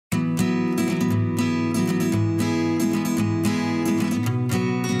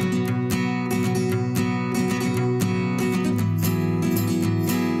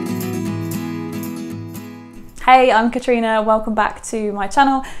Hey, I'm Katrina, welcome back to my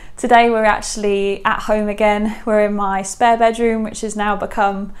channel. Today we're actually at home again. We're in my spare bedroom, which has now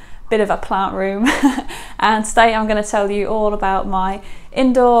become a bit of a plant room. And today I'm going to tell you all about my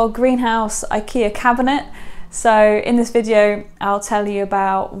indoor greenhouse Ikea cabinet. So in this video, I'll tell you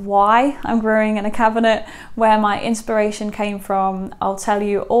about why I'm growing in a cabinet, where my inspiration came from. I'll tell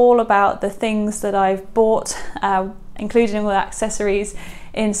you all about the things that I've bought, including all the accessories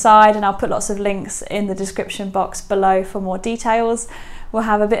inside, and I'll put lots of links in the description box below for more details. We'll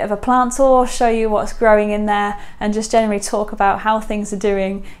have a bit of a plant tour, show you what's growing in there, and just generally talk about how things are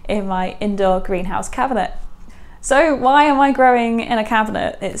doing in my indoor greenhouse cabinet. So why am I growing in a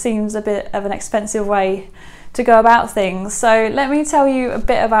cabinet? It seems a bit of an expensive way to go about things. So let me tell you a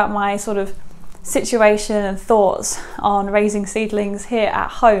bit about my sort of situation and thoughts on raising seedlings here at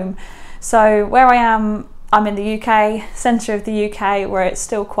home. So where I am, I'm in the UK, centre of the UK, where it's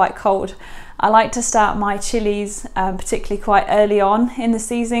still quite cold. I like to start my chilies particularly quite early on in the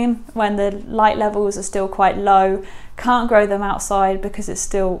season when the light levels are still quite low. Can't grow them outside because it's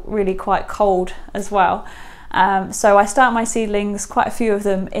still really quite cold as well. So I start my seedlings, quite a few of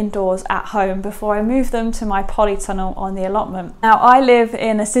them, indoors at home before I move them to my polytunnel on the allotment. Now I live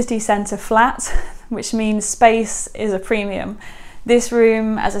in a city centre flat, which means space is a premium. This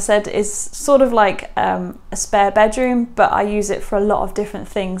room, as I said, is sort of like a spare bedroom, but I use it for a lot of different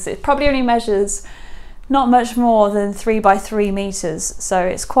things. It probably only measures not much more than 3 by 3 meters, so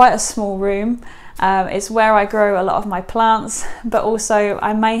it's quite a small room. It's where I grow a lot of my plants, but also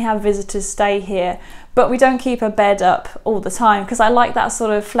I may have visitors stay here, but we don't keep a bed up all the time because I like that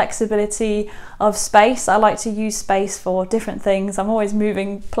sort of flexibility of space. I like to use space for different things. I'm always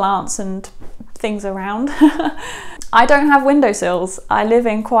moving plants and things around. I don't have windowsills. I live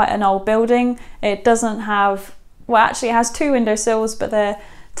in quite an old building. It doesn't have, well, actually it has 2 windowsills, but they're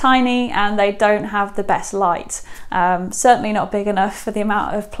tiny and they don't have the best light. Certainly not big enough for the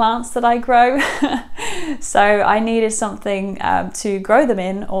amount of plants that I grow. So I needed something to grow them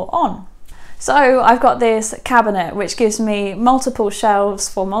in or on. So I've got this cabinet which gives me multiple shelves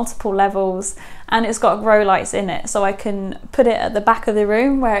for multiple levels, and it's got grow lights in it, so I can put it at the back of the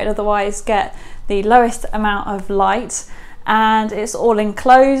room where it otherwise get the lowest amount of light, and it's all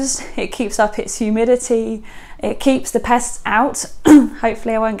enclosed. It keeps up its humidity, it keeps the pests out.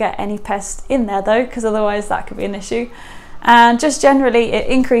 Hopefully I won't get any pests in there though, because otherwise that could be an issue. And just generally it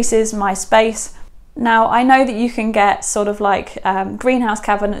increases my space. Now I know that you can get sort of like greenhouse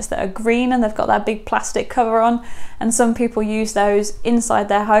cabinets that are green and they've got that big plastic cover on, and some people use those inside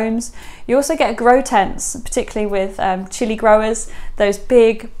their homes. You also get grow tents, particularly with chili growers, those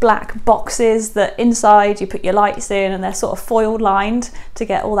big black boxes that inside you put your lights in, and they're sort of foil lined to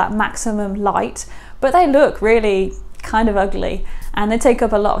get all that maximum light, but they look really kind of ugly and they take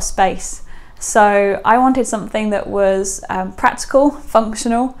up a lot of space. So I wanted something that was practical,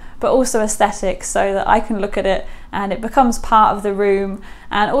 functional, but also aesthetic, so that I can look at it and it becomes part of the room.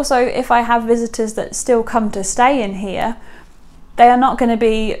 And also if I have visitors that still come to stay in here, they are not going to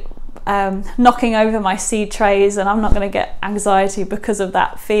be knocking over my seed trays, and I'm not going to get anxiety because of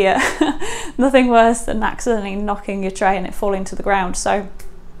that fear. Nothing worse than accidentally knocking your tray and it falling to the ground. So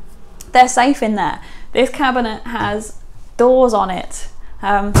they're safe in there. This cabinet has doors on it,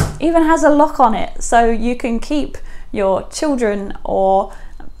 even has a lock on it, so you can keep your children or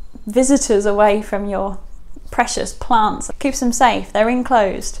visitors away from your precious plants. Keeps them safe, they're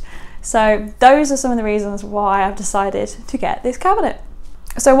enclosed. So those are some of the reasons why I've decided to get this cabinet.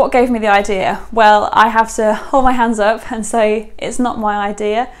 So what gave me the idea? Well, I have to hold my hands up and say it's not my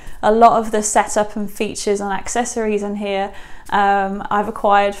idea. A lot of the setup and features and accessories in here I've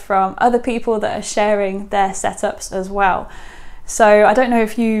acquired from other people that are sharing their setups as well. So I don't know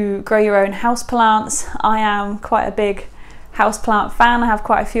if you grow your own houseplants. I am quite a big houseplant fan. I have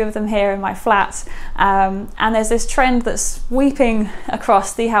quite a few of them here in my flat, and there's this trend that's sweeping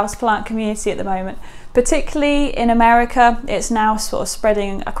across the houseplant community at the moment, particularly in America. It's now sort of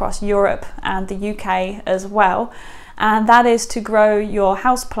spreading across Europe and the UK as well, and that is to grow your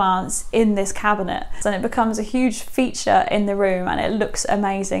houseplants in this cabinet. And it becomes a huge feature in the room and it looks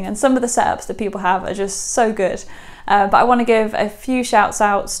amazing, and some of the setups that people have are just so good. But I want to give a few shouts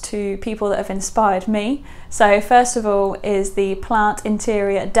outs to people that have inspired me. So first of all is the plant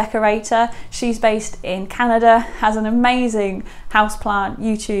interior decorator. She's based in Canada, has an amazing houseplant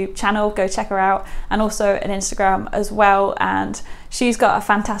YouTube channel, go check her out, and also an Instagram as well. And she's got a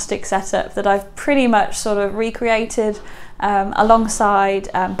fantastic setup that I've pretty much sort of recreated alongside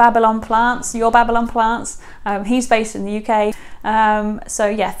Babylon Plants, Your Babylon Plants. He's based in the UK. So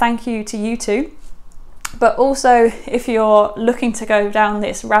yeah, thank you to you two. But also, if you're looking to go down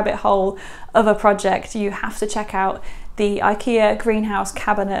this rabbit hole of a project, you have to check out the Ikea greenhouse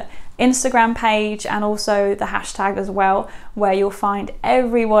cabinet Instagram page and also the hashtag as well, where you'll find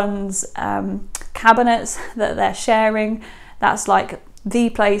everyone's cabinets that they're sharing. That's like the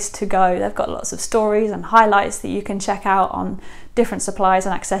place to go. They've got lots of stories and highlights that you can check out on different supplies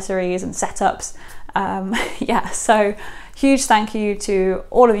and accessories and setups. Yeah, so huge thank you to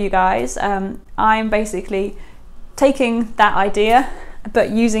all of you guys. I'm basically taking that idea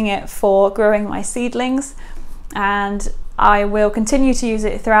but using it for growing my seedlings, and I will continue to use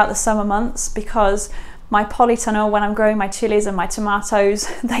it throughout the summer months because my polytunnel, when I'm growing my chilies and my tomatoes,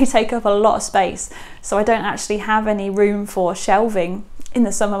 they take up a lot of space, so I don't actually have any room for shelving in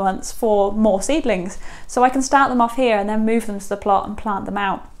the summer months for more seedlings. So I can start them off here and then move them to the plot and plant them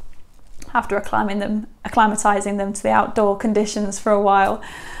out after acclimatizing them to the outdoor conditions for a while.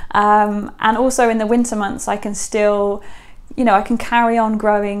 And also in the winter months I can still, you know, I can carry on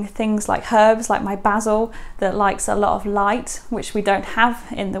growing things like herbs, like my basil that likes a lot of light, which we don't have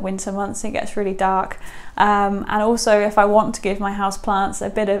in the winter months. It gets really dark. And also if I want to give my house plants a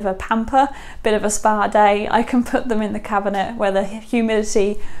bit of a pamper, bit of a spa day, I can put them in the cabinet where the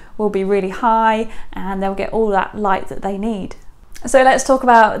humidity will be really high and they'll get all that light that they need. So let's talk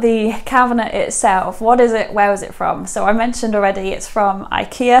about the cabinet itself. What is it? Where was it from? So I mentioned already it's from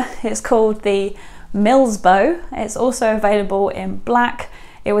Ikea. It's called the Milsbo. It's also available in black.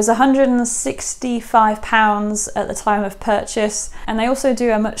 It was £165 at the time of purchase, and they also do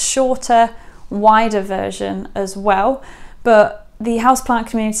a much shorter, wider version as well. But the houseplant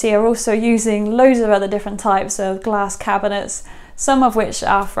community are also using loads of other different types of glass cabinets, some of which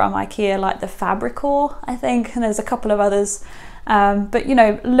are from Ikea, like the Fabricor, I think, and there's a couple of others. But you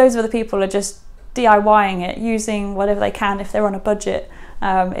know, loads of other people are just DIYing it, using whatever they can if they're on a budget.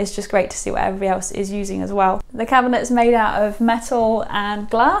 It's just great to see what everybody else is using as well. The cabinet is made out of metal and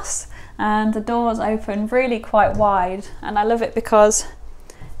glass, and the doors open really quite wide, and I love it because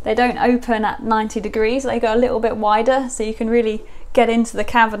they don't open at 90 degrees, they go a little bit wider, so you can really get into the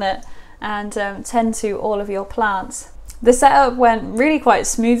cabinet and tend to all of your plants. The setup went really quite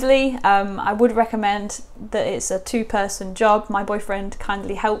smoothly. I would recommend that it's a two-person job. My boyfriend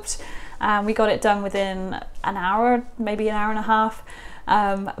kindly helped. We got it done within an hour, maybe an hour and a half.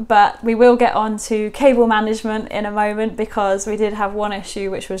 But we will get on to cable management in a moment, because we did have one issue,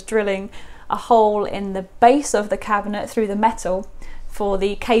 which was drilling a hole in the base of the cabinet through the metal for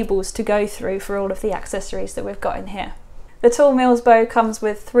the cables to go through for all of the accessories that we've got in here. The tall Milsbo comes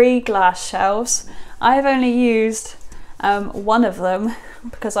with 3 glass shelves. I've only used one of them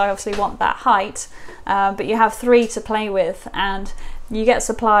because I obviously want that height, but you have 3 to play with, and you get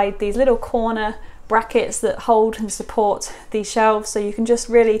supplied these little corner brackets that hold and support these shelves, so you can just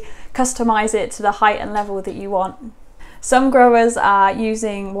really customize it to the height and level that you want. Some growers are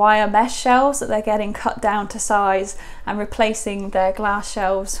using wire mesh shelves that they're getting cut down to size and replacing their glass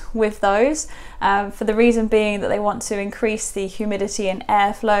shelves with those, for the reason being that they want to increase the humidity and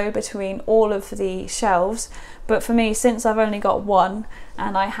airflow between all of the shelves. But for me, since I've only got one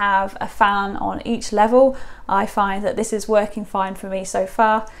and I have a fan on each level, I find that this is working fine for me so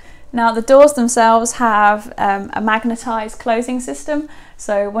far. Now the doors themselves have a magnetized closing system,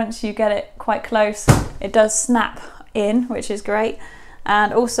 so once you get it quite close it does snap in, which is great.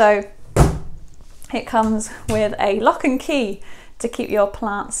 And also it comes with a lock and key to keep your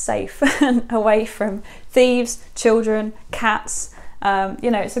plants safe and away from thieves, children, cats. You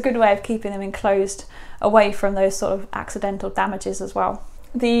know, it's a good way of keeping them enclosed away from those sort of accidental damages as well.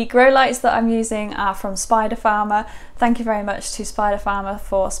 The grow lights that I'm using are from Spider Farmer. Thank you very much to Spider Farmer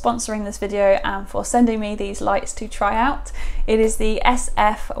for sponsoring this video and for sending me these lights to try out. It is the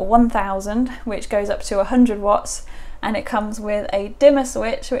SF1000, which goes up to 100 watts, and it comes with a dimmer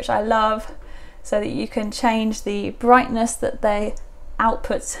switch, which I love, so that you can change the brightness that they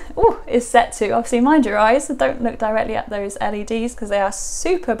output is set to. Obviously mind your eyes, don't look directly at those LEDs because they are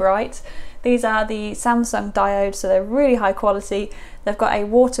super bright. These are the Samsung diodes, so they're really high quality. They've got a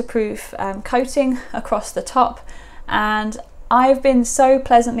waterproof coating across the top, and I've been so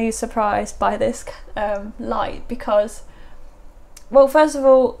pleasantly surprised by this light because, well, first of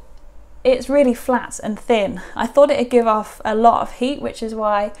all, it's really flat and thin. I thought it'd give off a lot of heat, which is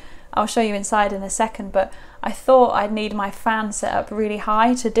why I'll show you inside in a second, but I thought I'd need my fan set up really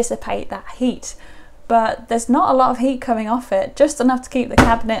high to dissipate that heat. But there's not a lot of heat coming off it, just enough to keep the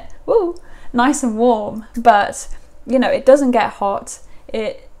cabinet nice and warm. But you know, it doesn't get hot.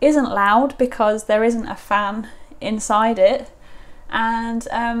 It isn't loud because there isn't a fan inside it. And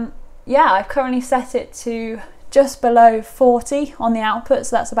yeah, I've currently set it to just below 40 on the output,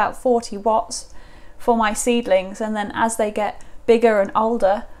 so that's about 40 watts for my seedlings. And then as they get bigger and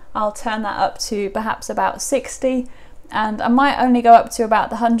older, I'll turn that up to perhaps about 60, and I might only go up to about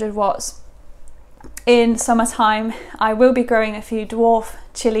the 100 watts. In summertime, I will be growing a few dwarf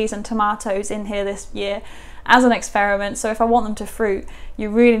chilies and tomatoes in here this year as an experiment, so if I want them to fruit, you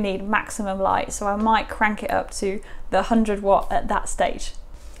really need maximum light, so I might crank it up to the 100 watt at that stage.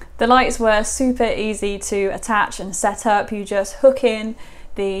 The lights were super easy to attach and set up. You just hook in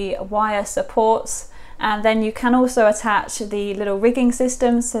the wire supports, and then you can also attach the little rigging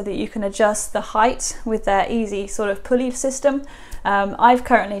systems so that you can adjust the height with their easy sort of pulley system. I've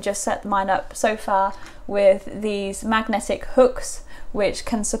currently just set mine up so far with these magnetic hooks, which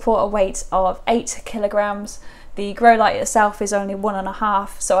can support a weight of 8 kilograms. The grow light itself is only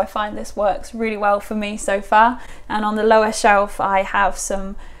 1.5, so I find this works really well for me so far. And on the lower shelf I have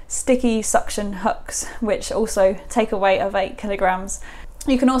some sticky suction hooks, which also take a weight of 8 kilograms.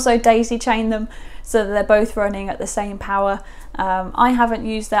 You can also daisy chain them so that they're both running at the same power. I haven't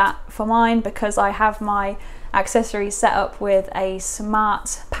used that for mine because I have my accessories set up with a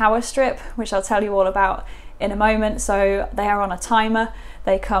smart power strip, which I'll tell you all about in a moment. So they are on a timer.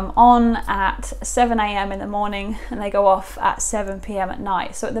 They come on at 7 AM in the morning and they go off at 7 PM at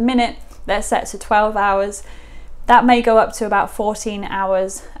night. So at the minute they're set to 12 hours. That may go up to about 14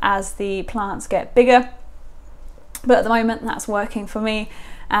 hours as the plants get bigger, but at the moment that's working for me.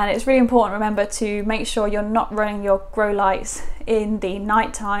 And it's really important, remember, to make sure you're not running your grow lights in the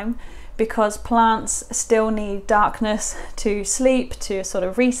night time, because plants still need darkness to sleep, to sort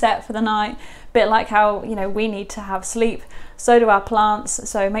of reset for the night. A bit like how, you know, we need to have sleep, so do our plants.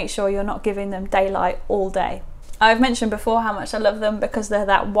 So make sure you're not giving them daylight all day. I've mentioned before how much I love them because they're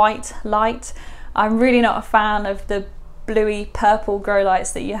that white light. I'm really not a fan of the bluey purple grow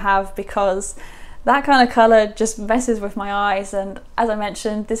lights that you have, because that kind of colour just messes with my eyes. And as I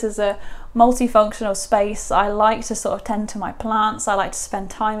mentioned, this is a multifunctional space. I like to sort of tend to my plants. I like to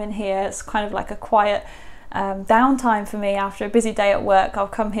spend time in here. It's kind of like a quiet downtime for me after a busy day at work. I'll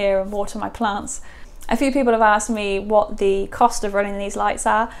come here and water my plants. A few people have asked me what the cost of running these lights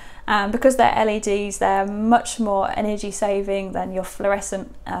are. Because they're LEDs, they're much more energy saving than your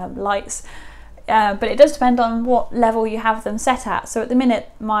fluorescent lights. But it does depend on what level you have them set at. So at the minute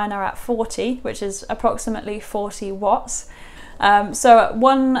mine are at 40, which is approximately 40 watts. So at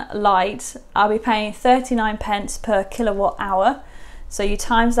one light I'll be paying 39 pence per kilowatt hour. So you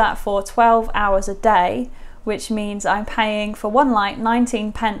times that for 12 hours a day, which means I'm paying for one light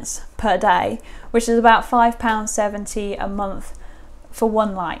 19 pence per day, which is about £5.70 a month for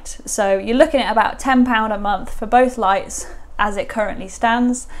one light. So you're looking at about £10 a month for both lights as it currently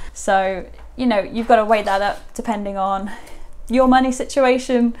stands. So, you know, you've got to weigh that up depending on your money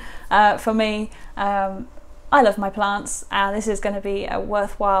situation. For me, I love my plants and this is going to be a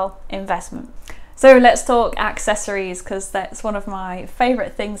worthwhile investment. So let's talk accessories, because that's one of my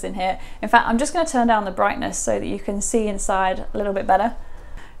favourite things in here. In fact, I'm just going to turn down the brightness so that you can see inside a little bit better.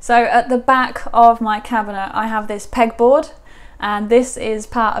 So at the back of my cabinet I have this pegboard, and this is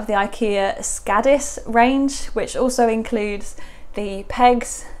part of the Ikea Scadis range, which also includes the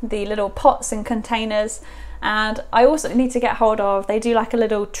pegs, the little pots and containers, and I also need to get hold of, they do like a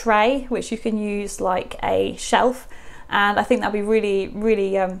little tray which you can use like a shelf, and I think that'd be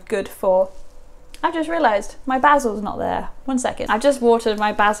really good for, I've just realised my basil's not there. One second. I've just watered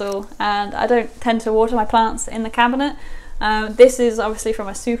my basil and I don't tend to water my plants in the cabinet. This is obviously from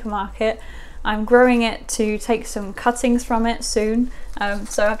a supermarket. I'm growing it to take some cuttings from it soon.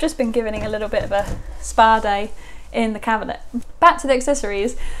 So I've just been giving it a little bit of a spa day in the cabinet. Back to the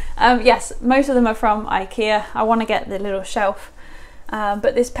accessories. Yes, most of them are from Ikea. I want to get the little shelf.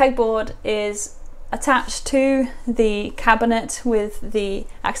 But this pegboard is attached to the cabinet with the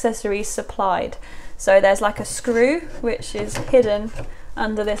accessories supplied. So there's like a screw which is hidden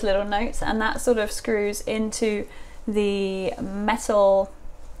under this little note, and that sort of screws into the metal,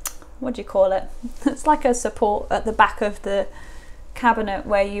 what do you call it? It's like a support at the back of the cabinet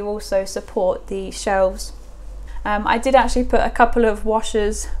where you also support the shelves. I did actually put a couple of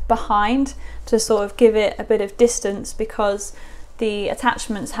washers behind to sort of give it a bit of distance, because the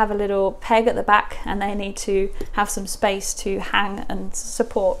attachments have a little peg at the back and they need to have some space to hang and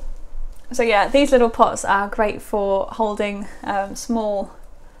support. So yeah, these little pots are great for holding small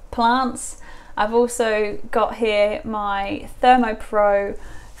plants. I've also got here my ThermoPro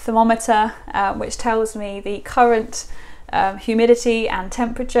thermometer, which tells me the current humidity and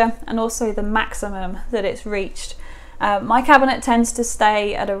temperature, and also the maximum that it's reached. My cabinet tends to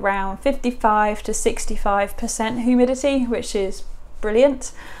stay at around 55 to 65% humidity, which is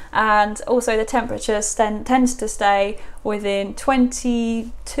brilliant, and also the temperature tends to stay within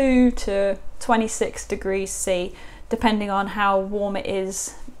 22 to 26 degrees C, depending on how warm it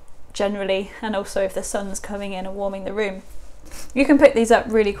is generally, and also if the sun's coming in and warming the room. You can pick these up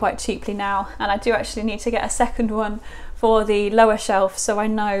really quite cheaply now, and I do actually need to get a second one for the lower shelf so I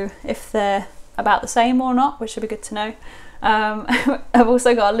know if they're about the same or not, which would be good to know. I've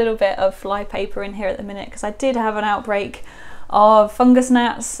also got a little bit of fly paper in here at the minute because I did have an outbreak of fungus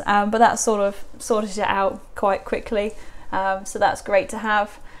gnats, but that sort of sorted it out quite quickly, so that's great to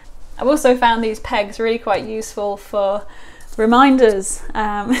have. I've also found these pegs really quite useful for reminders,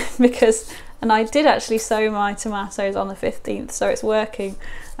 and I did actually sow my tomatoes on the 15th, so it's working.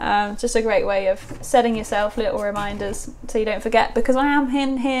 Just a great way of setting yourself little reminders so you don't forget, because I am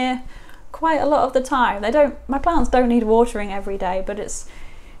in here quite a lot of the time. My plants don't need watering every day, but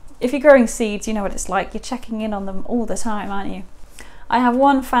if you're growing seeds, you know what it's like. You're checking in on them all the time, aren't you? I have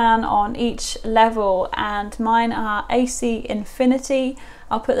one fan on each level, and mine are AC Infinity.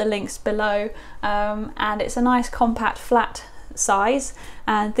 I'll put the links below, and it's a nice compact flat size,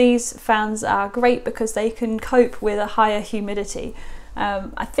 and these fans are great because they can cope with a higher humidity.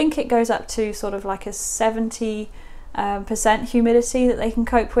 I think it goes up to sort of like a 70% humidity that they can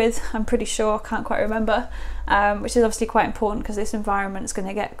cope with. I'm pretty sure, can't quite remember, which is obviously quite important because this environment is going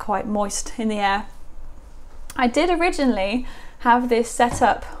to get quite moist in the air. I did originally have this set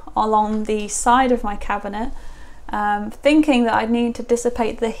up along the side of my cabinet, thinking that I'd need to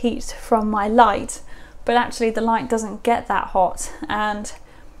dissipate the heat from my light, but actually the light doesn't get that hot, and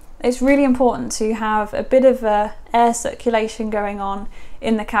it's really important to have a bit of air circulation going on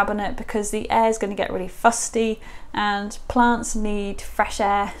in the cabinet because the air is going to get really fusty, and plants need fresh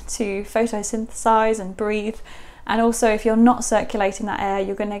air to photosynthesize and breathe. And also, if you're not circulating that air,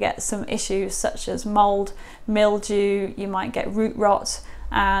 you're going to get some issues such as mold, mildew, you might get root rot,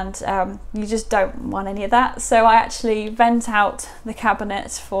 and you just don't want any of that. So I actually vent out the cabinet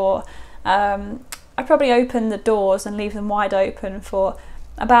for, I probably open the doors and leave them wide open for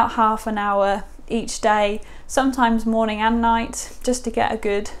about half an hour each day, sometimes morning and night, just to get a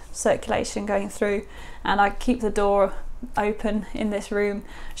good circulation going through. And I keep the door open in this room.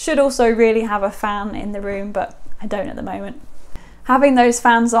 Should also really have a fan in the room, but I don't at the moment. Having those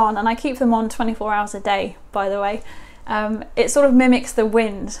fans on, and I keep them on 24 hours a day, by the way, it sort of mimics the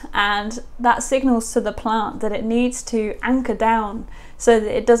wind, and that signals to the plant that it needs to anchor down so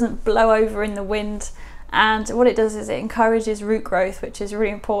that it doesn't blow over in the wind. And what it does is it encourages root growth, which is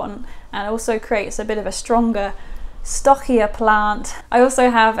really important, and also creates a bit of a stronger, stockier plant. I also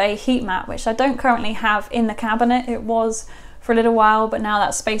have a heat mat, which I don't currently have in the cabinet. It was for a little while, but now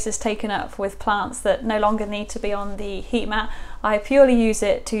that space is taken up with plants that no longer need to be on the heat mat. I purely use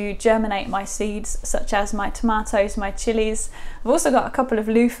it to germinate my seeds, such as my tomatoes, my chilies. I've also got a couple of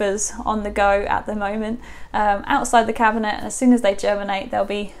loofahs on the go at the moment outside the cabinet, and as soon as they germinate, they'll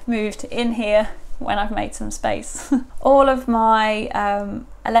be moved in here when I've made some space. All of my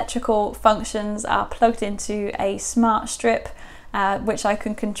electrical functions are plugged into a smart strip, which I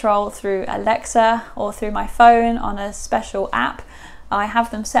can control through Alexa or through my phone on a special app. I have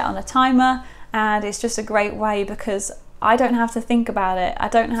them set on a timer, and it's just a great way because I don't have to think about it. I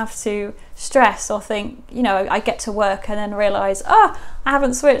don't have to stress or think, you know, I get to work and then realise, oh, I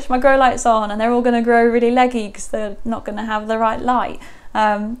haven't switched my grow lights on and they're all going to grow really leggy because they're not going to have the right light.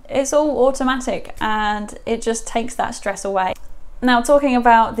 It's all automatic, and it just takes that stress away. Now, talking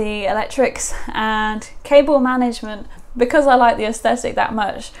about the electrics and cable management, because I like the aesthetic that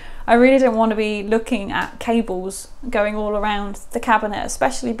much, I really don't want to be looking at cables going all around the cabinet,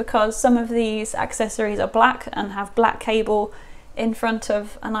 especially because some of these accessories are black and have black cable in front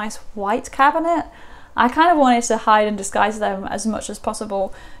of a nice white cabinet. I kind of wanted to hide and disguise them as much as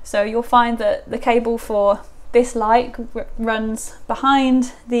possible. So you'll find that the cable for this light runs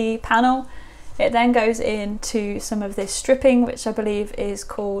behind the panel. It then goes into some of this stripping, which I believe is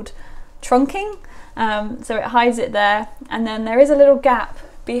called trunking. So it hides it there, and then there is a little gap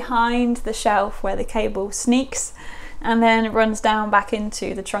behind the shelf where the cable sneaks, and then it runs down back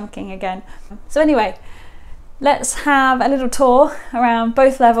into the trunking again. So anyway, let's have a little tour around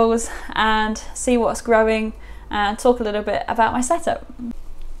both levels and see what's growing and talk a little bit about my setup.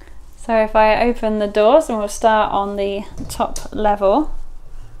 So if I open the doors, and we'll start on the top level.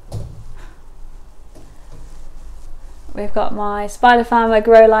 We've got my Spider Farmer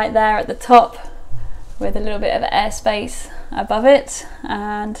grow light there at the top with a little bit of airspace above it,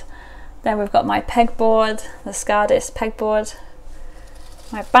 and then we've got my pegboard, the Scardis pegboard,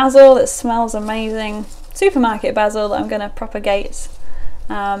 my basil that smells amazing, supermarket basil that I'm going to propagate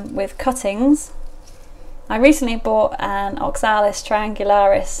with cuttings. I recently bought an Oxalis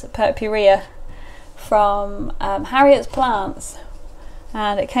triangularis purpurea from Harriet's Plants,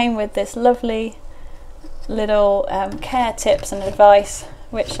 and it came with this lovely little care tips and advice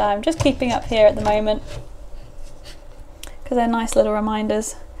which I'm just keeping up here at the moment because they're nice little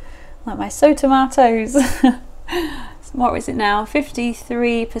reminders, like my so tomatoes. What is it now?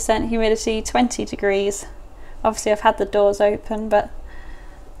 53% humidity, 20 degrees. Obviously I've had the doors open, but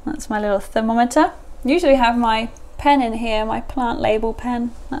that's my little thermometer. Usually have my pen in here, my plant label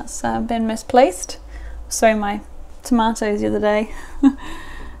pen. That's been misplaced. Sowing my tomatoes the other day.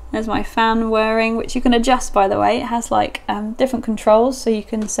 There's my fan whirring, which you can adjust, by the way. It has like different controls, so you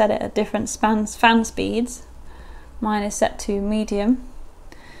can set it at different fan speeds. Mine is set to medium.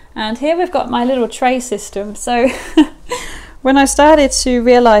 And here we've got my little tray system. So when I started to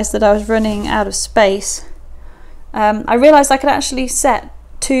realise that I was running out of space, I realised I could actually set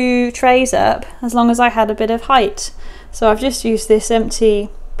 2 trays up as long as I had a bit of height. So I've just used this empty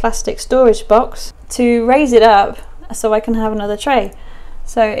plastic storage box to raise it up so I can have another tray.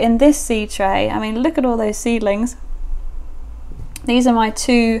 So in this seed tray, I mean, look at all those seedlings. These are my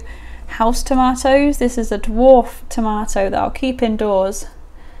 2 house tomatoes. This is a dwarf tomato that I'll keep indoors,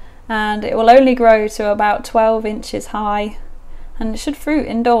 and it will only grow to about 12 inches high, and it should fruit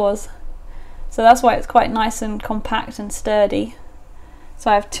indoors. So that's why it's quite nice and compact and sturdy.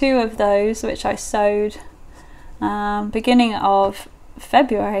 So I have 2 of those which I sowed beginning of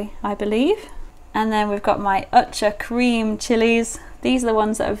February, I believe. And then we've got my Utcha cream chilies. These are the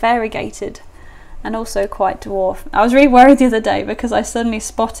ones that are variegated and also quite dwarf. I was really worried the other day because I suddenly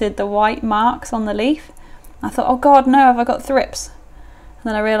spotted the white marks on the leaf. I thought, oh God, no, have I got thrips? And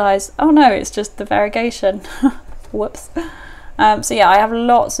then I realised, oh no, it's just the variegation. Whoops. So yeah, I have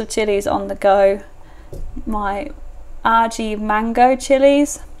lots of chilies on the go. My RG mango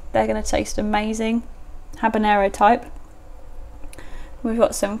chilies, they're going to taste amazing. Habanero type. We've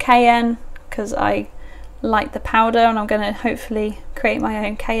got some cayenne because I like the powder, and I'm going to hopefully create my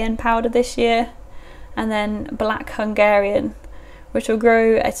own cayenne powder this year. And then black Hungarian, which will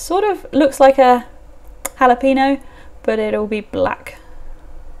grow, it sort of looks like a jalapeno, but it'll be black.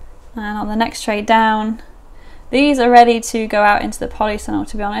 And on the next tray down, these are ready to go out into the polytunnel,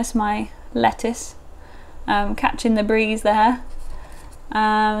 to be honest. My lettuce, catching the breeze there.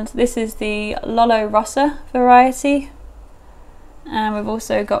 And this is the Lollo Rossa variety. And we've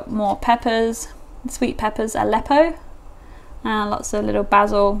also got more peppers, sweet peppers, Aleppo, and lots of little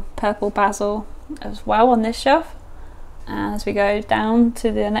basil, purple basil as well on this shelf. And as we go down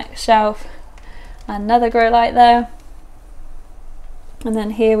to the next shelf, another grow light there. And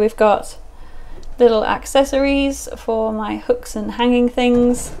then here we've got little accessories for my hooks and hanging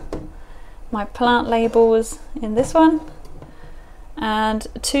things, my plant labels in this one, and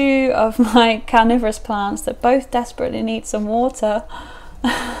 2 of my carnivorous plants that both desperately need some water.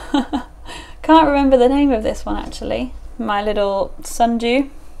 Can't remember the name of this one actually. My little sundew,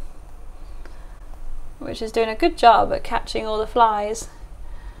 which is doing a good job at catching all the flies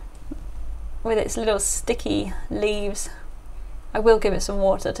with its little sticky leaves. I will give it some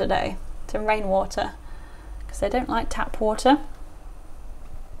water today, some rainwater, because they don't like tap water.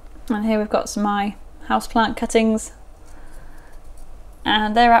 And here we've got some of my houseplant cuttings,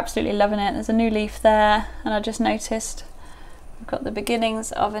 and they're absolutely loving it. There's a new leaf there, and I just noticed we've got the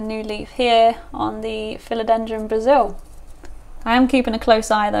beginnings of a new leaf here on the Philodendron Brazil. I am keeping a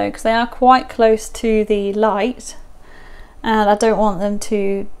close eye though, because they are quite close to the light and I don't want them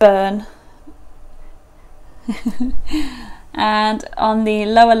to burn. And on the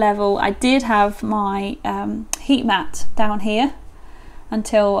lower level I did have my heat mat down here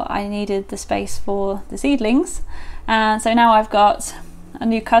until I needed the space for the seedlings, and so now I've got a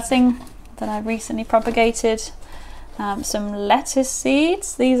new cutting that I recently propagated, some lettuce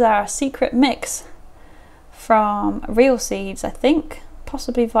seeds. These are a secret mix from Real Seeds, I think,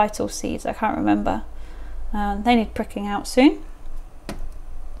 possibly Vital Seeds, I can't remember. They need pricking out soon.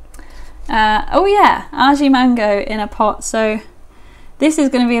 Oh yeah, Aji mango in a pot. So this is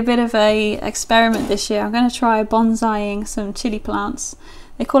going to be a bit of a experiment this year. I'm going to try bonsaiing some chili plants.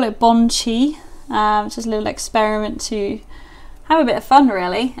 They call it bonchi, just a little experiment to have a bit of fun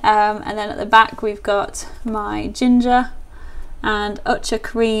really. And then at the back we've got my ginger, and Utcha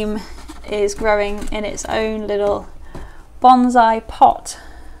cream is growing in its own little bonsai pot.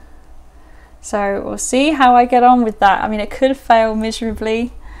 So we'll see how I get on with that. I mean, it could fail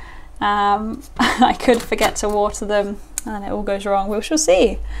miserably. I could forget to water them and it all goes wrong. We shall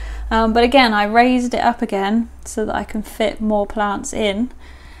see. But again, I raised it up again so that I can fit more plants in.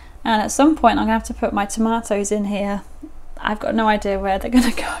 And at some point I'm gonna have to put my tomatoes in here. I've got no idea where they're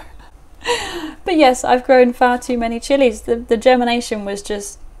gonna go. But yes, I've grown far too many chilies. The germination was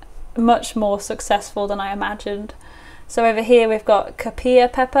just much more successful than I imagined. So over here we've got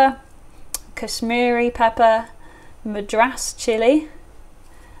Kapia pepper, Kashmiri pepper, Madras chili,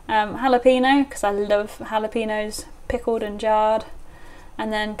 jalapeno, because I love jalapenos pickled and jarred,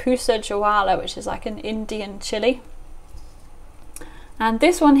 and then pusa jawala, which is like an Indian chili. And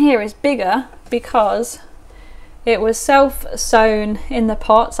this one here is bigger because it was self-sown in the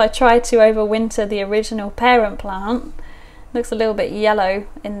pots. I tried to overwinter the original parent plant. It looks a little bit yellow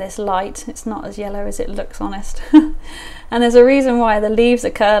in this light. It's not as yellow as it looks, honest. And there's a reason why the leaves are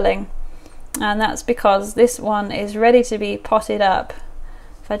curling, and that's because this one is ready to be potted up.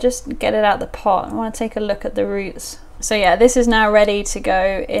 If I just get it out the pot, I want to take a look at the roots. So yeah, this is now ready to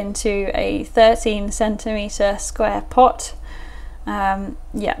go into a 13 centimeter square pot.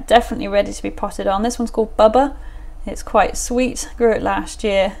 Yeah, definitely ready to be potted on. This one's called Bubba. It's quite sweet. Grew it last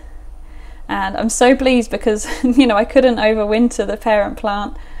year, and I'm so pleased because you know, I couldn't overwinter the parent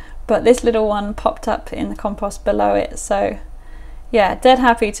plant, but this little one popped up in the compost below it. So yeah, dead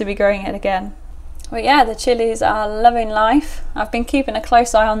happy to be growing it again. But yeah, the chilies are loving life. I've been keeping a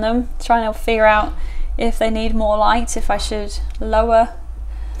close eye on them, trying to figure out if they need more light, if I should lower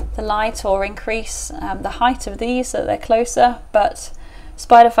the light or increase the height of these so that they're closer. But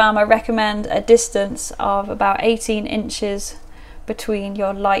Spider Farmer recommend a distance of about 18 inches between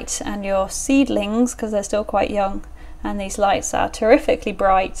your light and your seedlings, because they're still quite young, and these lights are terrifically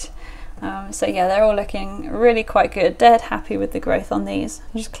bright. So yeah, they're all looking really quite good. Dead happy with the growth on these.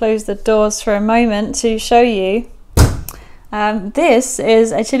 I'll just close the doors for a moment to show you. This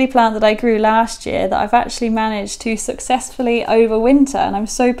is a chili plant that I grew last year that I've actually managed to successfully overwinter, and I'm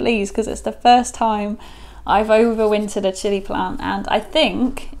so pleased because it's the first time I've overwintered a chili plant. And I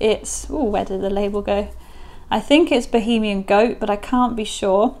think it's, oh, where did the label go? I think it's Bohemian Goat, but I can't be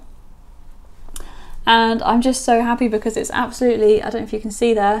sure. And I'm just so happy because it's absolutely, I don't know if you can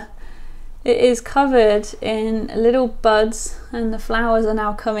see there, it is covered in little buds, and the flowers are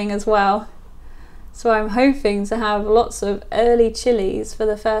now coming as well. So I'm hoping to have lots of early chilies for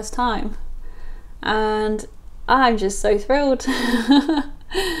the first time, and I'm just so thrilled.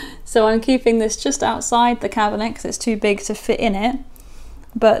 So I'm keeping this just outside the cabinet because it's too big to fit in it.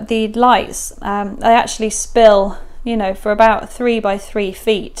 But the lights, they actually spill, you know, for about 3 by 3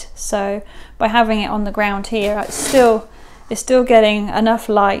 feet. So by having it on the ground here, it's still getting enough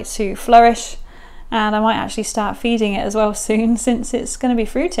light to flourish, and I might actually start feeding it as well soon since it's going to be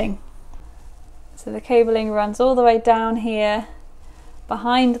fruiting. So the cabling runs all the way down here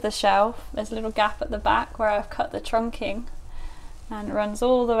behind the shelf. There's a little gap at the back where I've cut the trunking, and it runs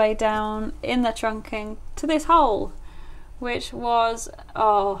all the way down in the trunking to this hole, which was,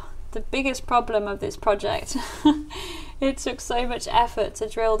 oh, the biggest problem of this project. It took so much effort to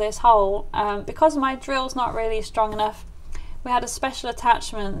drill this hole. Because my drill's not really strong enough, we had a special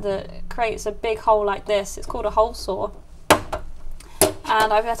attachment that creates a big hole like this. It's called a hole saw.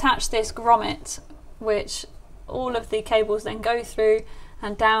 And I've attached this grommet, which all of the cables then go through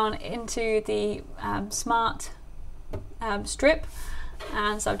and down into the smart strip.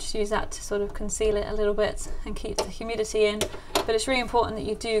 And so I've just used that to sort of conceal it a little bit and keep the humidity in. But it's really important that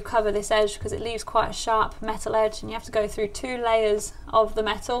you do cover this edge because it leaves quite a sharp metal edge, and you have to go through 2 layers of the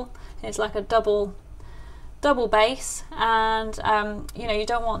metal. It's like a double base, and you know, you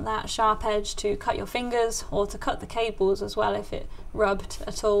don't want that sharp edge to cut your fingers or to cut the cables as well. If it rubbed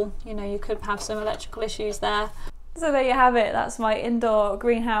at all, you know, you could have some electrical issues there. So there you have it. That's my indoor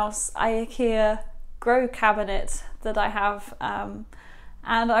greenhouse Ikea grow cabinet that I have,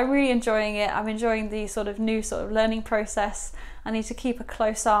 and I'm really enjoying it. I'm enjoying the sort of new learning process. I need to keep a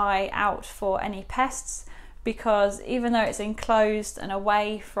close eye out for any pests, because even though it's enclosed and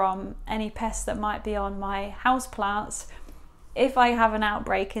away from any pests that might be on my houseplants, if I have an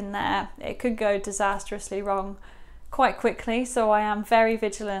outbreak in there, it could go disastrously wrong quite quickly. So I am very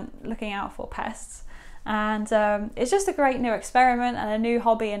vigilant looking out for pests, and it's just a great new experiment and a new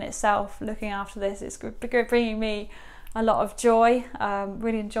hobby in itself, looking after this. It's bringing me a lot of joy,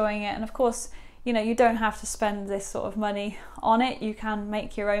 really enjoying it. And of course, you know, you don't have to spend this sort of money on it. You can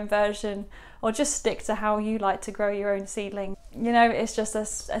make your own version or just stick to how you like to grow your own seedling. You know, it's just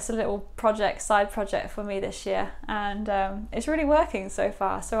a little project, side project for me this year, and it's really working so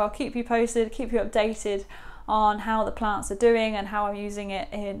far. So I'll keep you posted, keep you updated on how the plants are doing and how I'm using it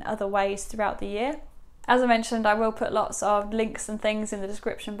in other ways throughout the year. As I mentioned, I will put lots of links and things in the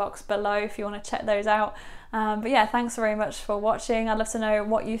description box below if you want to check those out. But yeah, thanks very much for watching. I'd love to know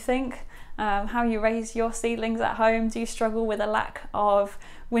what you think, how you raise your seedlings at home. Do you struggle with a lack of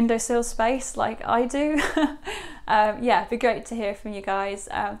windowsill space like I do? Yeah, it'd be great to hear from you guys.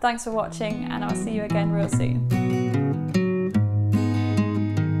 Thanks for watching, and I'll see you again real soon.